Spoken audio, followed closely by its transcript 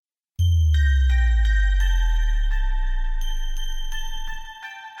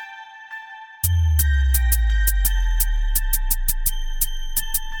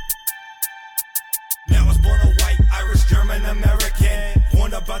Now I was born a white, Irish, German, American.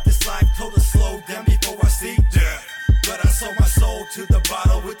 Warned about this life, told to slow down before I see death. But I sold my soul to the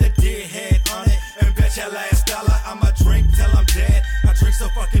bottle with the dead head on it. And bet your last dollar I'ma drink till I'm dead. I drink so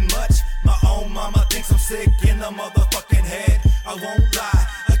fucking much, my own mama thinks I'm sick in the motherfucking head. I won't lie,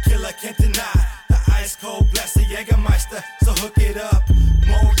 a killer can't deny the ice cold glass of Jägermeister. So hook it up,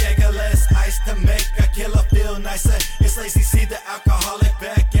 more Jager, less ice to make a killer feel nicer. It's Lazie.C, the alcoholic,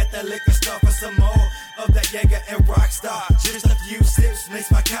 back at the liquor store for some more of that Jager and Rockstar. Just a few sips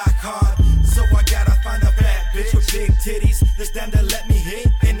makes my cock hard, so I gotta find a fat bitch with big titties that's down to let me hit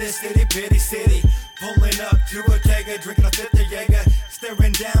in this itty bitty city. Pulling up to a kegger, drinking a fifth of Jager,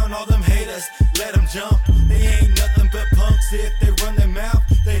 staring down all them haters, let them jump. They ain't nothing but punks. If they run their mouth,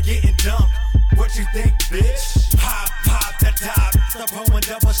 they getting dumped. What you think, bitch? Pop, pop the top. Stop pouring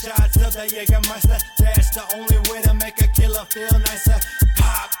double shots of the Jägermeister. That's the only way to make a killer feel nicer.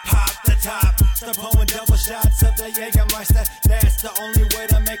 Pop, pop the top. Stop pouring double shots of the Jägermeister. That's the only way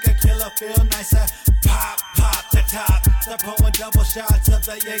to make a killer feel nicer. Pop, pop the top. Stop pouring double shots of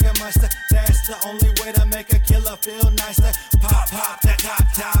the Jägermeister. That's the only way to make a killer feel nicer. Pop, pop the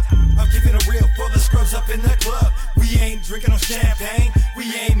top. I'm keeping it real for the scrubs up in the club. We ain't drinking no champagne.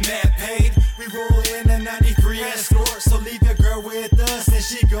 We ain't mad paid. We roll in a 93 Escort. So leave your girl with us and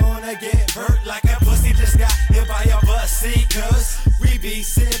she gonna get hurt like a pussy just got hit by a bus. See, cause we be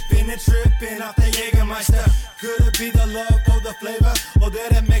sipping and tripping off the Jägermeister. Could it be the love or the flavor, or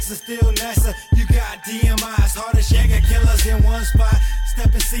that it makes us feel nicer? You got DMIs, hard as Jager killers in one spot.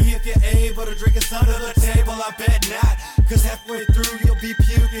 Step and see if you're able to drink us under the table. I bet not, cause halfway through you'll be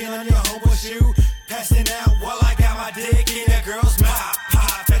puking on your hobo shoe, passing out while I got my dick in a girl's mouth.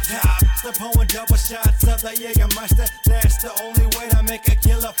 Pop the top. Stop pouring double shots of the Jägermeister. That's the only way to make a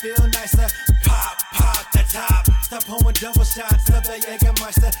killer feel nicer. Pop, pop the top. Stop pouring double shots of the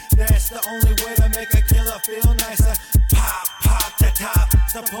Jägermeister. That's the only way to make a killer feel nicer. Pop, pop the top.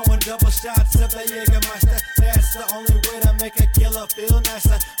 Stop pouring double shots of the Jägermeister. That's the only way to make a killer feel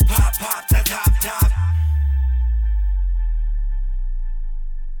nicer. Pop, pop the top.